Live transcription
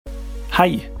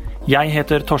Hei, jeg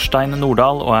heter Torstein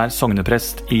Nordahl og er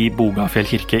sogneprest i Bogafjell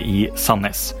kirke i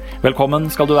Sandnes. Velkommen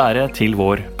skal du være til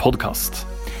vår podcast.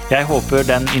 Jeg håper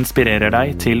den inspirerer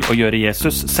deg til å gjøre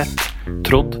Jesus sett,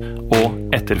 trodd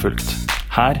og etterfulgt.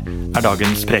 Her er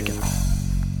dagens preken.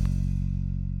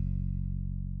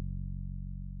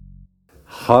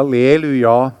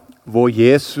 Halleluja, hvor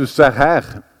Jesus er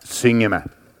her, synger vi.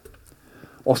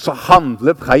 Og så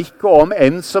handler preiket om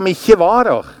en som ikke var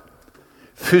der.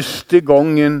 Første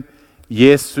gangen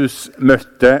Jesus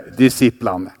møtte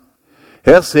disiplene.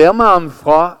 Her ser vi han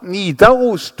fra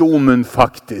Nidarosdomen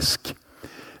faktisk.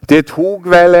 Det tok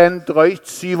vel en drøyt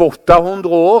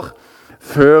 700-800 år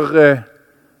før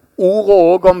ordet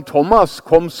også om Thomas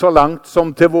kom så langt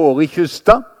som til våre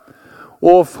kyster.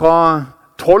 Og fra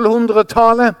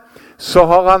 1200-tallet så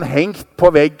har han hengt på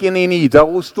veggen i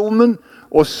Nidarosdomen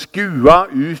og skua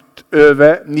ut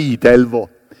over Nidelva.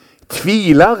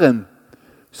 Tvileren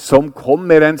som kom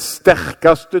med den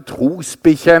sterkeste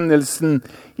trosbekjennelsen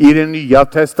i det nye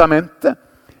testamentet,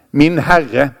 min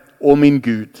Herre og min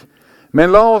Gud.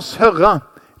 Men la oss høre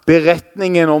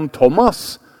beretningen om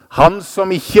Thomas, han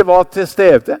som ikke var til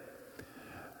stede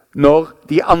når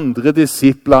de andre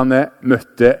disiplene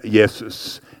møtte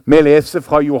Jesus. Vi leser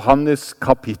fra Johannes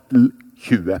kapittel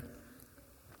 20.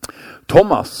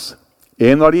 Thomas,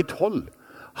 en av de 12,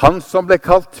 han som ble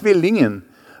kalt tvillingen,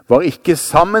 var ikke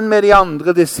sammen med de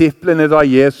andre disiplene da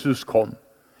Jesus kom.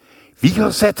 Vi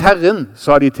har sett Herren,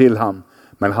 sa de til ham,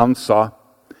 men han sa,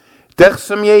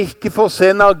 dersom jeg ikke får se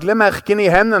naglemerken i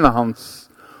hendene hans,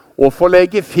 og får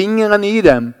legge fingeren i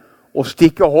dem, og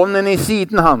stikke hånden i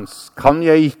siden hans, kan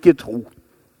jeg ikke tro.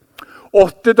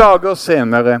 8 dager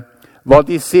senere var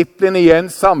disiplene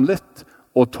igjen samlet,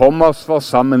 og Thomas var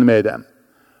sammen med dem.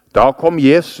 Da kom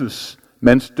Jesus,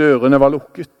 mens dørene var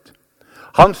lukket.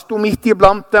 Han sto midt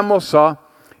iblant dem og sa,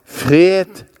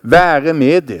 fred være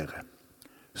med dere.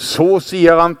 Så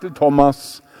sier han til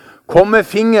Thomas, kom med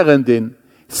fingeren din,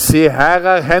 se her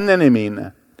er hendene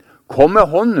mine. Kom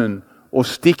med hånden og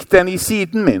stikk den i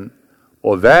siden min,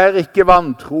 og vær ikke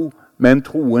vantro, men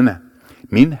troende.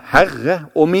 Min Herre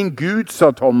og min Gud,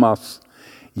 sa Thomas.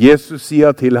 Jesus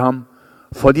sier til ham,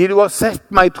 fordi du har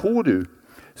sett meg, tror du.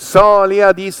 Salig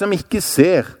er de som ikke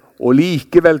ser og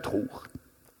likevel tror.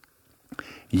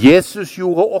 Jesus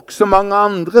gjorde også mange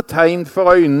andre tegn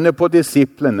for øynene på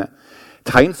disiplene,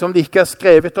 tegn som det ikke er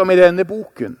skrevet om i denne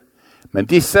boken. Men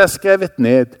disse er skrevet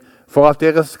ned for at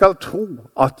dere skal tro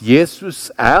at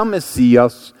Jesus er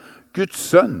Messias, Guds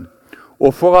sønn,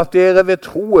 og for at dere ved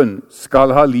troen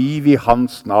skal ha liv i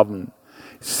hans navn.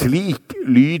 Slik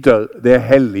lyder det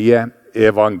hellige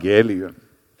evangelium.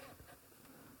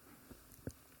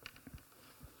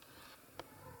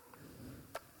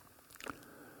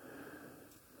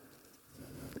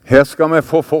 Her skal vi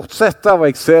få fortsette, og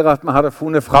jeg ser at vi hadde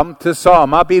funnet fram til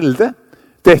samme bilde.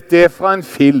 Dette er fra en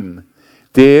film.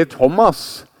 Det er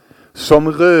Thomas som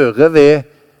rører ved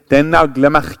den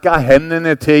naglemerka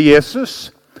hendene til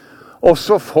Jesus. Og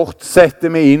så fortsetter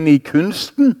vi inn i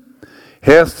kunsten.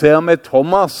 Her ser vi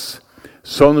Thomas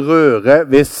som rører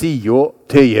ved siden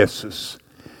til Jesus.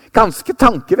 Ganske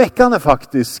tankevekkende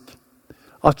faktisk,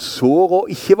 at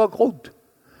såret ikke var grodd,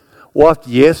 og at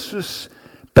Jesus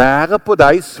bærer på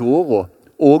de sårene,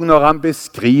 og når han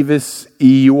beskrives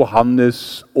i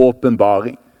Johannes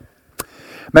åpenbaring.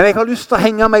 Men jeg har lyst til å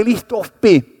henge meg litt opp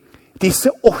i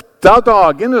disse 8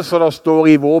 dagene som det står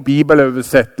i vår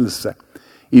bibeløversettelse.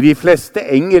 I de fleste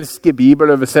engelske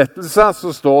bibeløversettelser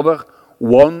så står det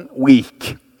 1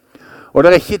 week. Og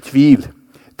det er ikke tvil.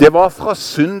 Det var fra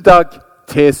søndag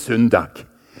til søndag.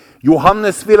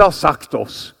 Johannes vil ha sagt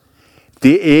oss,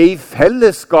 det er i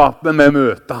fellesskapet vi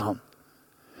møter ham.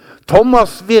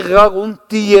 Thomas virret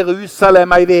rundt i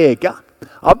Jerusalem en veke.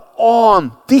 Han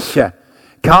ante ikke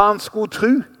hva han skulle tro.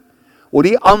 Og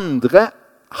de andre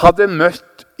hadde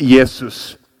møtt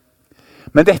Jesus.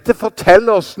 Men dette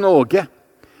forteller oss noe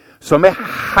som er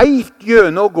helt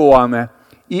gjennomgående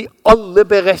i alle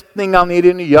beretningene i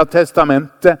Det nye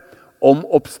testamentet om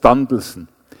oppstandelsen.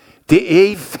 Det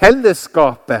er i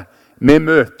fellesskapet vi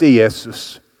møter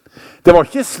Jesus. Det var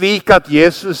ikke slik at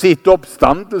Jesus etter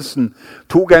oppstandelsen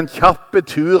tok en kjappe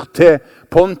tur til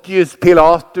Pontius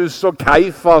Pilatus og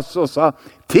Kaifas og sa,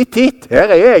 titt, her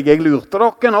er jeg lurte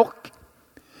dere nok.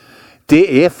 Det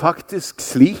er faktisk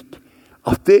slik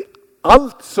at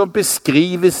alt som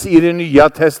beskrives i Det nye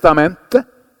testamentet,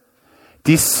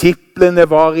 disiplene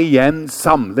var igjen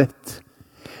samlet.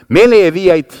 Vi lever i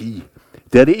en tid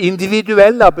der det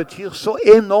individuelle betyr så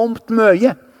enormt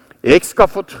mye. Jeg skal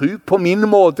få tro på min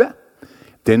måte.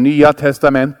 Det nye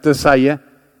testamentet sier,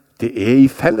 det er i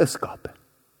fellesskapet.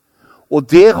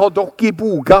 Og der har dere i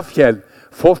Bogafjell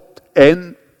fått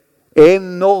en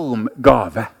enorm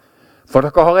gave. For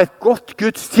dere har et godt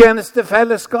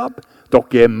gudstjenestefellesskap.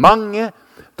 Dere er mange.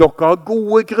 Dere har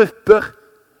gode grupper.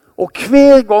 Og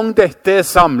hver gang dette er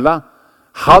samlet,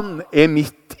 han er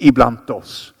midt iblant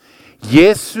oss.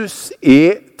 Jesus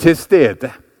er til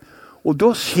stede. Og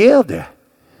da skjer det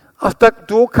at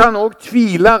da kan også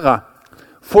tvilere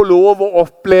få lov å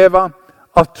oppleve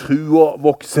at trua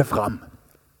vokser fram.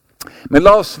 Men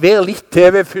la oss være litt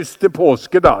til ved første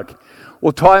påskedag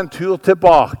og ta en tur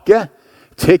tilbake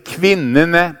til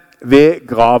kvinnene ved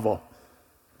grava.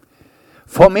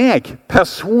 For meg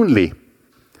personlig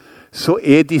så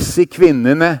er disse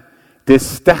kvinnene det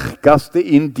sterkeste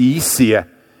indisiet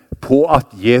på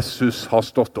at Jesus har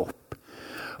stått opp.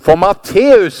 For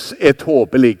Matteus er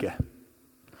tåpelige.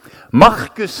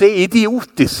 Markus er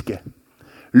idiotiske.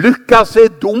 Lukas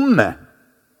er dumme.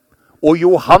 Og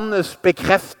Johannes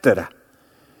bekrefter det.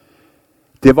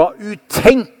 Det var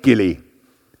utenkelig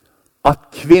at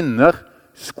kvinner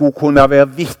skulle kunne være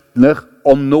vitner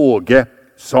om noe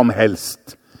som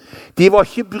helst. De var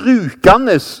ikke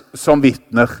brukende som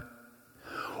vitner.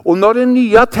 Og når Det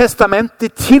nye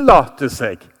testamentet tillater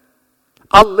seg,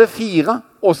 alle fire,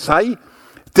 å si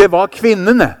det var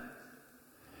kvinnene,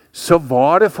 så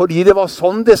var det fordi det var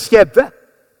sånn det skjedde.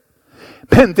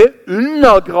 Men det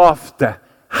undergravde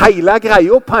hele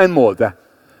greia på en måte.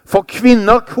 For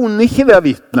kvinner kunne ikke være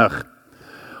vitner.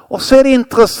 Og så er det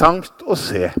interessant å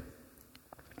se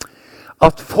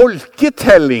at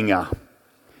folketellinger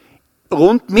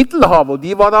rundt Middelhavet,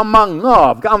 de var det mange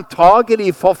av,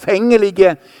 antagelig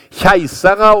forfengelige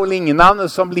keisere og lignende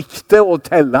som likte å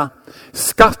telle.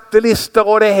 Skattelister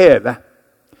og det hele.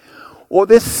 Og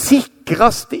det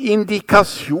sikreste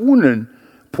indikasjonen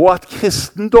på at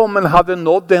kristendommen hadde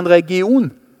nådd en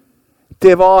region,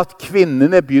 det var at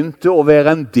kvinnene begynte å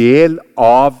være en del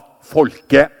av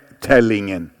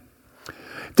folketellingen.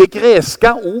 Det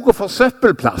greske ordet for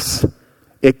søppelplass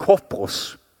er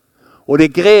kopros. Og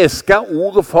det greske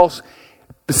ordet for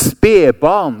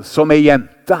spedbarn som er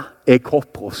jente er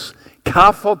kopros.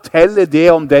 Hva forteller det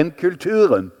om den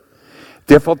kulturen?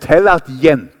 Det forteller at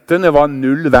jentene var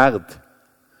null verd.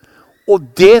 Og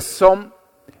det som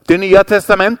Det nye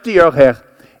testamentet gjør her,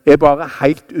 er bare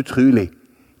helt utrolig.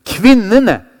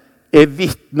 Kvinnene er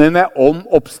vitnene om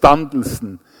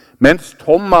oppstandelsen, mens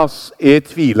Thomas er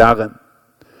tvileren.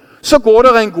 Så går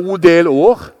det en god del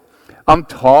år.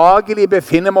 Antagelig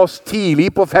befinner vi oss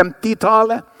tidlig på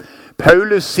 50-tallet.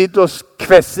 Paulus sitter og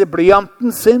kvesser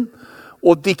blyanten sin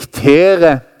og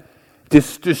dikterer det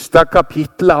største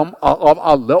kapittelet av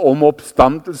alle om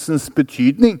oppstandelsens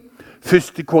betydning.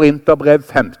 1. Korinterbrev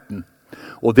 15.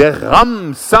 Og der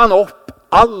ramser han opp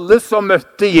alle som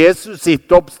møtte Jesus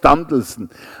etter oppstandelsen.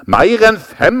 Mer enn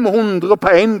 500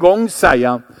 på en gang, sier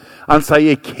han. Han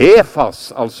sier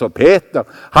Kefas, altså Peter.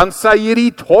 Han sier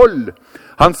de 12.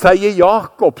 Han sier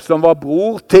Jakob, som var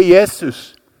bror til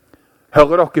Jesus.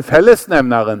 Hører dere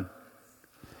fellesnevneren?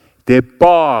 Det er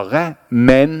bare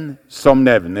menn som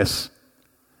nevnes.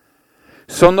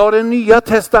 Så når Det nye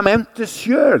testamentet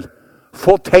selv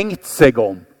får tenkt seg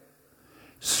om,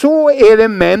 så er det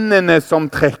mennene som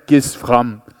trekkes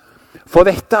fram. For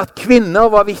dette at kvinner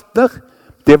var vitner,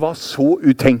 det var så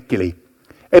utenkelig.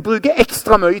 Jeg bruker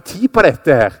ekstra mye tid på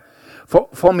dette her.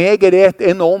 For meg er det et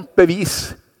enormt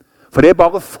bevis. For det er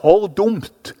bare for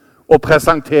dumt å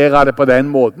presentere det på den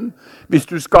måten, hvis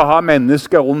du skal ha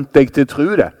mennesker rundt deg til å tro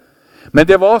det. Men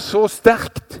det var så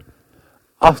sterkt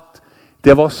at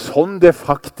det var sånn det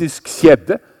faktisk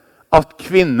skjedde, at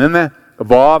kvinnene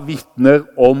var vitner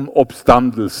om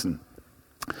oppstandelsen.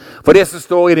 For det som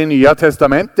står i Det nye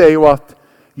testamentet er jo at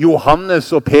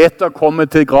Johannes og Peter kommer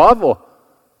til grava,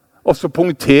 og så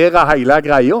punkterer hele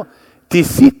greia.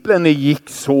 Disiplene gikk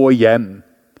så hjem.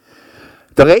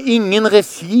 Det er ingen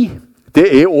regi.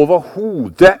 Det er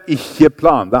overhodet ikke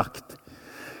planlagt.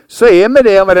 Så er vi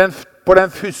der på den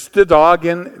første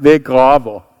dagen ved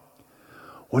grava.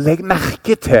 Og legg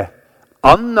merke til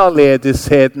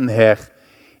annerledesheten her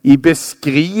i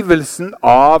beskrivelsen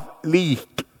av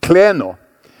likklærne.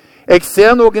 Jeg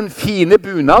ser noen fine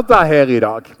bunader her i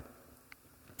dag.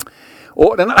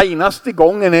 Og den eneste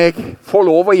gangen jeg får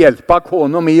lov å hjelpe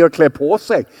kona mi å kle på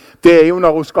seg, det er jo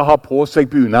når hun skal ha på seg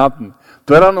bunaden.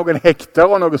 Da er det noen hekter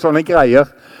og noen sånne greier,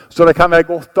 så det kan være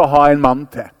godt å ha en mann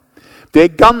til. Det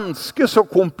er ganske så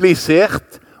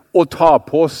komplisert å ta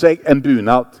på seg en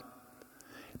bunad.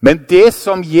 Men det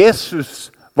som Jesus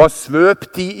var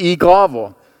svøpt i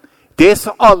grava, det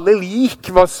som alle lik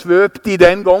var svøpt i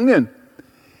den gangen,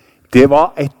 det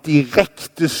var et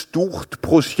direkte stort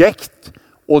prosjekt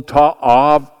å ta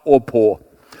av og på.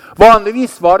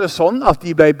 Vanligvis var det sånn at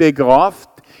de ble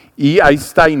begravd i en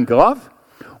steingrav,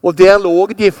 og der lå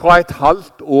de fra et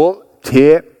halvt år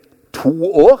til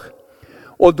 2 år,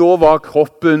 og da var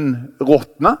kroppen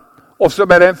råtnet, og så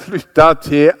ble den flyttet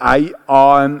til en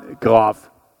annen grav.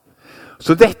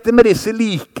 Så dette med disse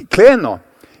likklærne,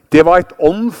 det var et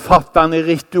omfattende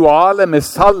rituale med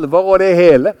salver og det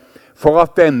hele, for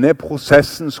at denne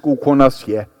prosessen skulle kunne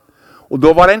skje. Og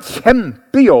da var det en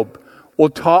kjempejobb å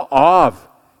ta av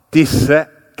disse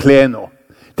klærne,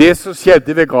 det som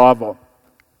skjedde ved graven.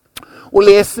 Og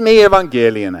leser vi i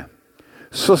evangeliene,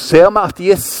 så ser vi at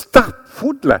de er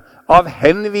stappfulle av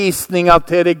henvisninger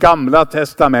til det gamle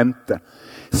testamentet,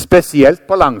 spesielt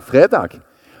på langfredag.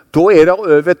 Da er det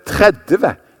over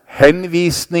 30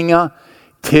 henvisninger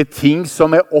til ting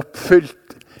som er oppfylt.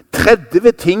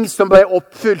 30 ting som ble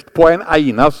oppfylt på en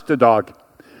eneste dag.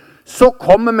 Så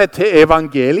kommer vi til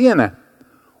evangeliene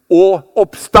og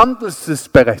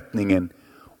oppstandelsesberetningen.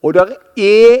 Og det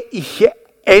er ikke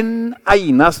en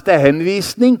eneste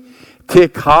henvisning til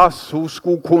hva som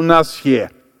skulle kunne skje.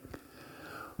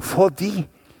 Fordi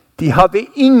de hadde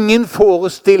ingen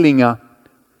forestillinger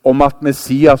om at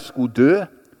Messias skulle dø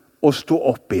og stå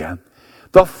opp igjen.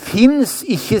 Det finnes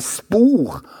ikke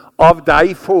spor av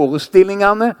de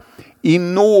forestillingene i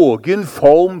noen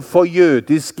form for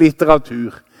jødisk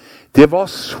litteratur. Det var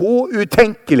så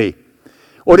utenkelig.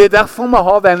 Og det er derfor vi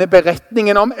har denne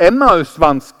beretningen om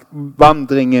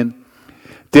Emmausvandringen,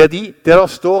 der det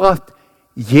står at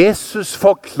Jesus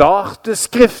forklarte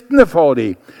skriftene for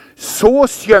dem. Så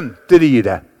skjønte de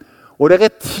det. Og det er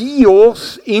 10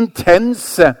 års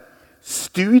intense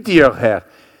studier her.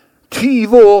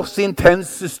 20 års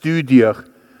intense studier.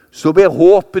 Så blir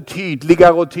håpet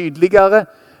tydeligere og tydeligere.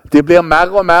 Det blir mer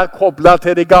og mer koblet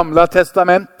til det gamle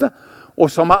testamentet.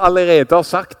 Og som jeg allerede har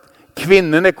sagt,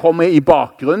 kvinnene kommer i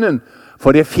bakgrunnen,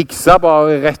 for det fikser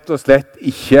bare rett og slett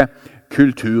ikke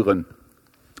kulturen.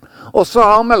 Og så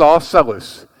har vi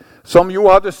Lazarus, som jo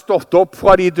hadde stått opp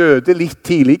fra de døde litt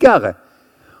tidligere.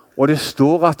 Og det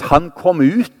står at han kom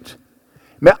ut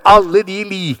med alle de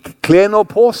likklærne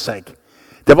på seg.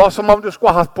 Det var som om du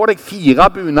skulle hatt på deg 4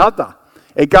 bunader.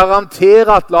 Jeg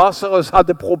garanterer at Lazarus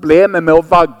hadde problemer med å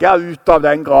vagge ut av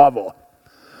den graven.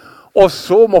 Og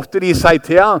så måtte de si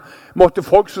til ham, måtte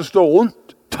folk som står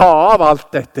rundt, ta av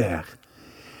alt dette her.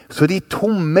 Så de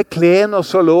tomme klærne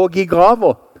som lå i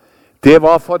graven, det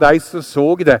var for de som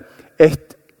så det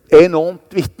et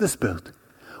enormt vitnesbyrd.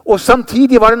 Og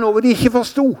samtidig var det noe de ikke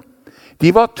forstod.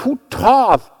 De var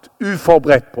totalt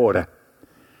uforberedt på det.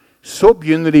 Så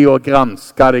begynner de å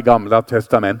granske det gamle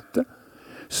testamentet.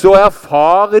 Så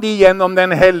erfarer de gjennom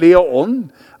den hellige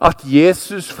ånd at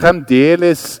Jesus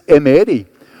fremdeles er med dem.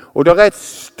 Og det er et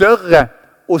større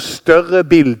og større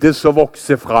bilde som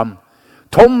vokser fram.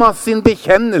 Thomas sin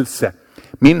bekjennelse,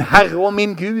 min Herre og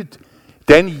min Gud,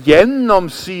 den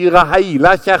gjennomsyrer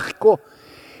hele kirken.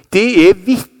 Det er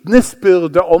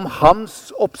vitnesbyrdet om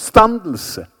hans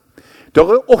oppstandelse. Det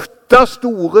er 8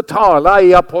 store taler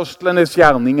i apostlenes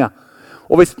gjerninger.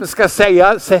 Og hvis vi skal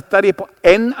sette dem på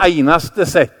en eneste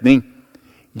setning,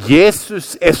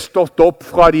 Jesus er stått opp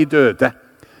fra de døde.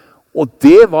 Og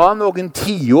det var noen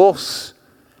 10 års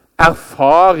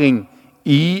erfaring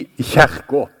i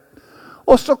kirken.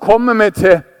 Og så kommer vi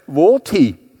til vår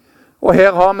tid. Og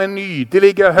her har vi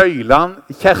nydelige Høyland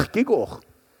kirkegård.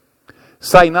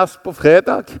 Senest på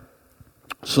fredag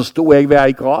så sto jeg ved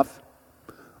en grav.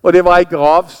 Og det var en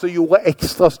grav som gjorde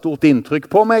ekstra stort inntrykk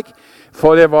på meg.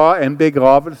 For det var en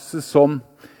begravelse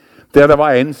der det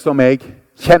var en som jeg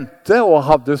kjente og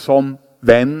hadde som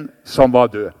venn som var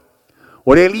død.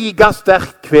 Og det er like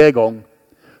sterkt hver gang.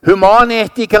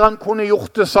 Humanetikeren kunne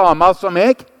gjort det samme som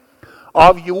meg.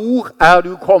 Av jord er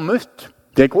du kommet.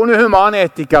 Det kunne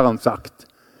humanetikeren sagt.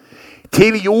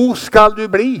 Til jord skal du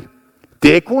bli.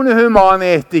 Det kunne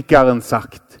humanetikeren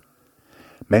sagt.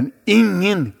 Men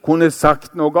ingen kunne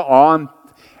sagt noe annet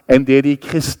enn det de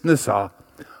kristne sa.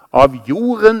 Av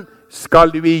jorden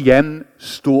skal du igjen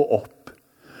stå opp.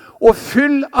 Og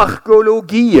fyll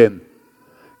arkeologien,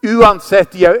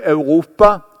 uansett i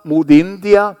Europa, mot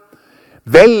India,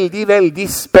 veldig, veldig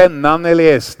spennende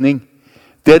lesning.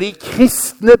 Der de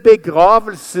kristne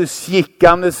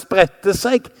begravelsesskikkene spredte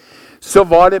seg, så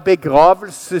var det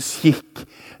begravelsesskikk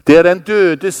der den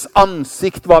dødes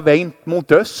ansikt var vendt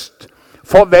mot øst.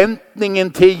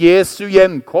 Forventningen til Jesu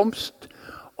gjenkomst.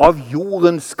 Av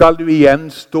jorden skal du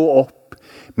igjen stå opp.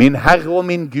 Min Herre og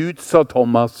min Gud, sa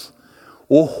Thomas.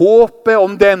 Og håpet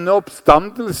om denne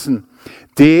oppstandelsen,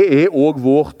 det er også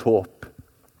vårt håp.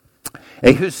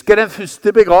 Jeg husker den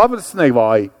første begravelsen jeg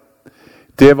var i.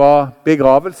 Det var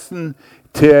begravelsen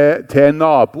til en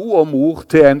nabo og mor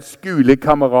til en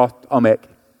skolekamerat av meg.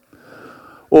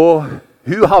 Og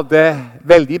hun hadde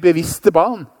veldig bevisste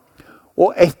barn.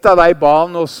 Og et av de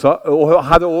barna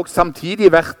hadde også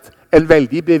samtidig vært en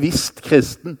veldig bevisst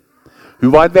kristen.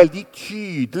 Hun var en veldig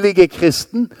tydelig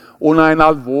kristen under en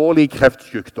alvorlig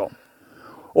kreftsykdom.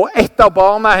 Og et av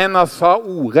barna hennes sa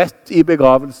ordrett i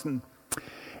begravelsen: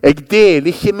 «Jeg deler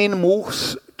ikke min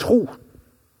mors tro,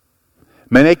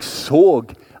 men jeg så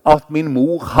at min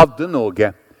mor hadde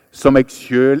noe som jeg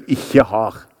selv ikke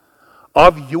har.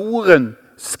 Av jorden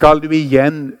skal du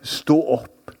igjen stå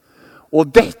opp.» Og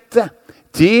dette,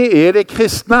 det er det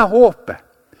kristne håpet.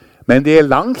 Men det er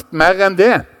langt mer enn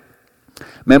det.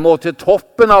 Vi må til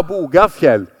toppen av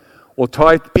Bogafjell og ta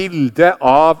et bilde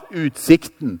av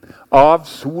utsikten, av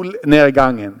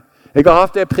solnedgangen. Jeg har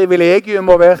hatt det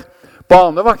privilegium å være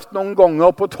barnevakt noen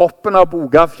ganger på toppen av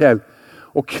Bogafjell.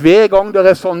 Og hver gang det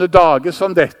er sånne dager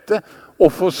som dette, å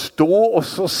forstå og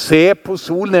så se på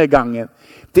solnedgangen,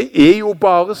 det er jo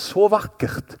bare så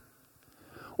vakkert.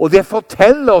 Og det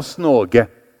forteller oss noe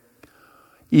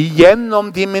igjennom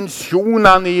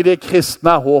dimensjonene i det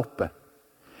kristne håpet.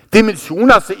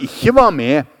 Dimensjoner som ikke var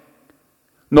med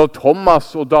når Thomas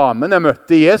og damene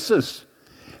møtte Jesus,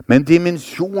 men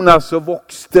dimensjoner som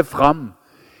vokste fram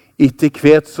etter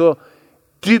hvert så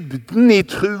dybden i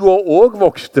trua også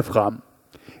vokste fram.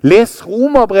 Les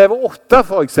Romerbrevet 8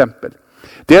 for eksempel.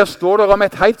 Der står det om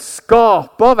et helt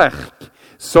skaperverk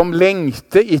som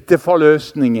lengter etter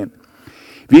forløsningen.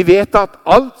 Vi vet at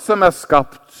alt som er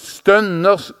skapt,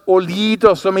 stønner og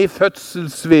lider som i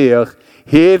fødselsveer,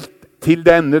 helt til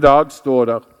denne dag, står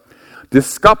der. Det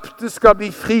skapte skal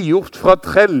bli frigjort fra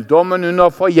trelldommen under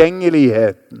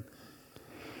forgjengeligheten.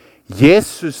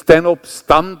 Jesus, den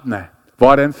oppstandne,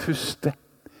 var den første.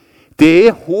 Det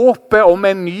er håpet om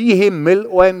en ny himmel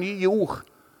og en ny jord.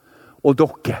 Og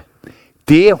dere,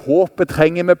 det håpet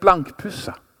trenger vi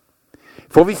blankpussa.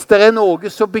 For hvis det er noe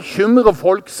som bekymrer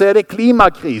folk, så er det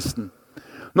klimakrisen.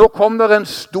 Nå kom det en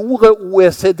stor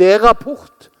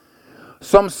OECD-rapport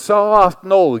som sa at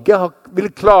Norge vil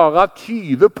klare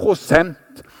 20%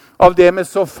 av det vi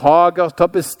så fagert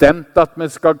har bestemt at vi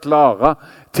skal klare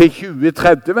til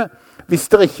 2030, hvis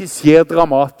det ikke skjer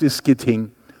dramatiske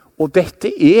ting. Og dette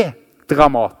er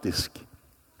dramatisk.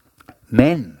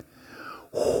 Men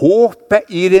håpet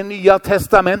i Det nye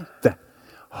testamentet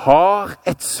har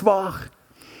et svar.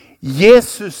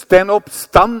 Jesus, den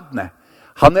oppstandne,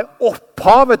 han er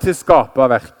opphavet til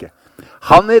skaperverket.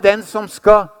 Han er den som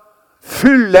skal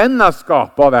fullende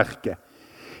skaperverket.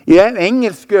 I en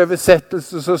engelsk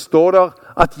oversettelse så står det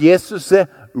at Jesus er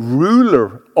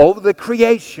ruler of the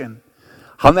creation.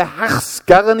 Han er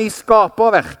herskeren i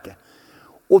skaperverket.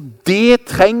 Og det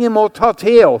trenger vi å ta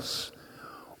til oss.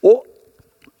 Og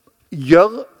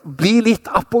bli litt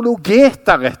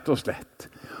apologeter, rett og slett.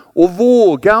 Og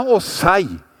våge å si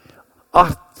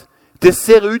at det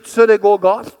ser ut som det går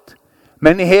galt,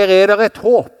 men her er det et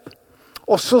håp.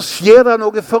 Og så skjer det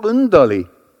noe forunderlig.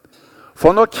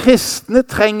 For når kristne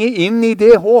trenger inn i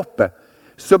det håpet,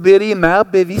 så blir de mer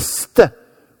bevisste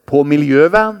på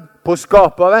miljøvern, på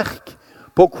skaperverk,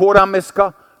 på hvordan vi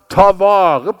skal ta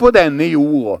vare på denne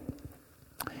jorda.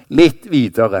 Litt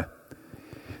videre.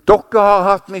 Dere har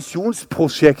hatt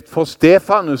misjonsprosjekt for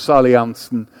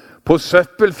Stefanusalliansen på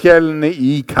Søppelfjellene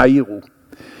i Kairo.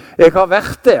 Jeg har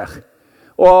vært der,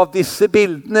 og disse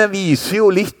bildene viser jo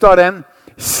litt av den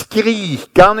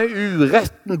skrikende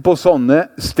uretten på sånne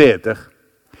steder.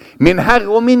 Min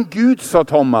Herre og min Gud, sa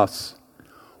Thomas,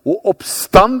 og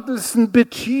oppstandelsen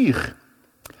betyr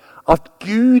at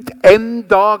Gud en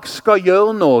dag skal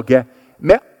gjøre noe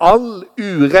med all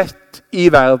urett i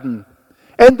verden.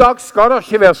 En dag skal det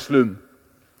ikke være slum.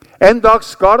 En dag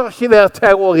skal det ikke være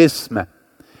terrorisme.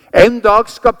 En dag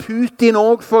skal Putin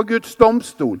også få Guds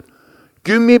domstol.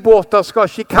 Gummibåter skal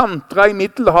ikke kantre i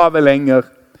Middelhavet lenger.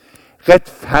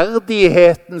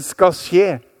 Rettferdigheten skal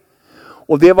skje.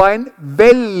 Og det var en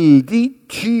veldig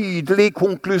tydelig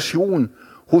konklusjon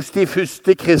hos de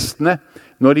første kristne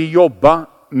når de jobbet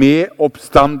med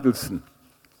oppstandelsen.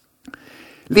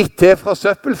 Litt til fra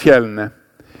Søppelfjellene.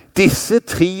 Disse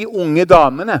 3 unge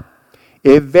damene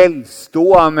er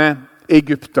velstående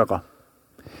egyptere.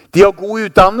 De har god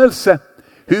utdannelse.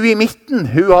 Hun i midten,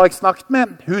 hun har jeg snakket med.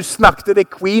 Hun snakket det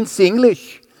Queen's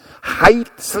English.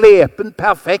 Helt slepen,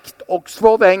 perfekt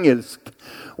Oxford-engelsk.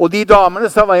 Og de damene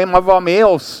som var med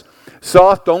oss,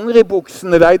 sa at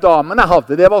dongeribuksene de damene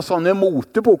hadde, det var sånne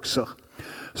motebukser.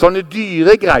 Sånne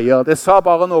dyre greier. Det sa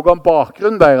bare noe om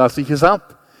bakgrunnen deres, ikke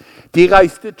sant? De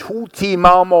reiste 2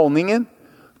 timer om morgenen,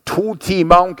 2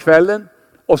 timer om kvelden,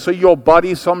 og så jobbet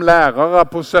de som lærere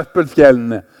på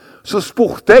Søppelfjellene Så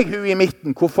spurte jeg hun i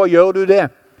midten, hvorfor gjør du det?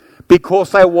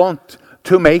 Because I want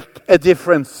to make a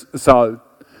difference, sa hun.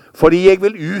 Fordi jeg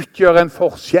vil utgjøre en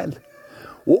forskjell.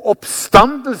 Og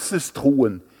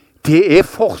oppstandelsestroen, det er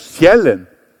forskjellen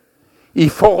i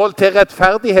forhold til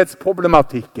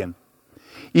rettferdighetsproblematikken,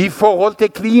 i forhold til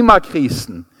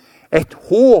klimakrisen, et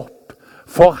håp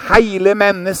for hele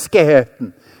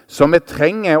menneskeheten som vi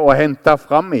trenger å hente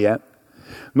fram igjen.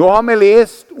 Nå har vi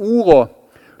lest ordet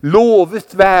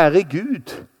 «Lovet være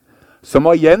Gud», som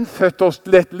har gjenfødt oss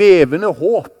til et levende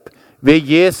håp ved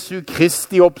Jesu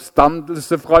Kristi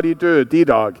oppstandelse fra de døde i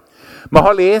dag. Vi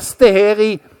har lest det her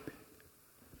i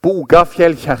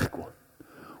Bogafjellkirken,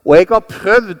 og jeg har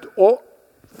prøvd å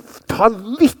ta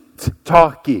litt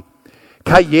tak i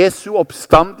hva Jesu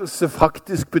oppstandelse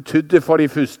faktisk betydde for de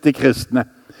første kristne.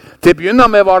 Til å begynne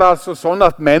med var det altså sånn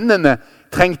at mennene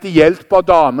trengte hjelp av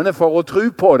damene for å tro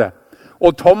på det.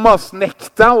 Og Thomas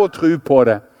nekta å tro på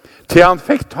det til han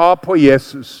fikk ta på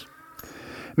Jesus.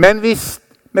 Men hvis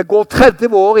vi går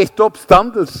 30 år etter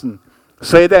oppstandelsen,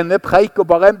 så er denne preiken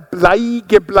bare en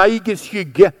bleike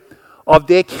skygge av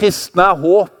det kristne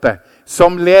håpet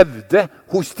som levde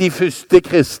hos de første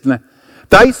kristne.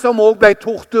 De som også ble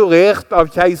torturert av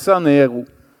keiser Nero.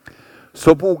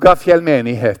 Så Bogafjell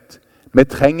menighet, vi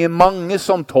trenger mange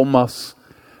som Thomas,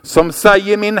 som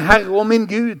sier min Herre og min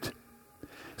Gud,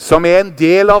 som er en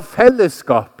del av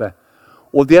fellesskapet,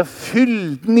 og der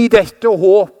fylden i dette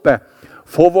håpet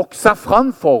får vokse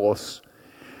fram for oss,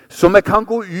 så vi kan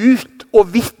gå ut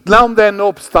og vitne om denne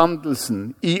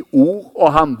oppstandelsen i ord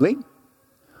og handling,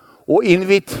 og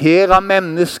invitere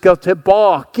mennesker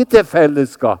tilbake til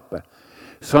fellesskapet,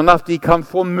 sånn at de kan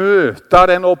få møte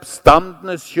den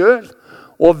oppstandende selv,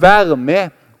 og være med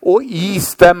og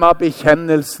istemme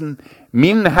bekjennelsen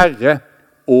min Herre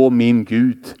og min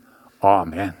Gud.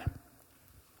 Amen.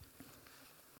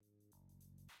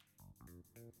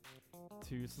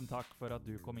 Tusen takk for at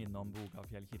du kom innom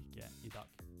Bogafjell kirke i dag.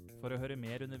 For å høre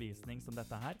mer undervisning som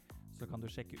dette her, så kan du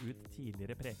sjekke ut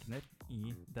tidligere prekener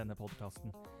i denne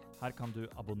podcasten. Her kan du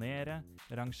abonnere,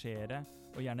 rangere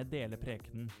og gjerne dele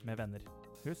prekenen med venner.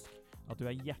 Husk at du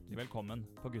er hjertelig velkommen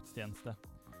på gudstjeneste.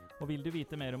 Og vil du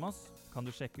vite mer om oss, kan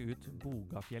du sjekke ut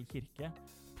Bogafjell kirke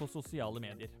på sosiale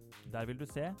medier. Der vil du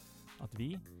se at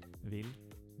vi vil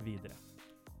videre.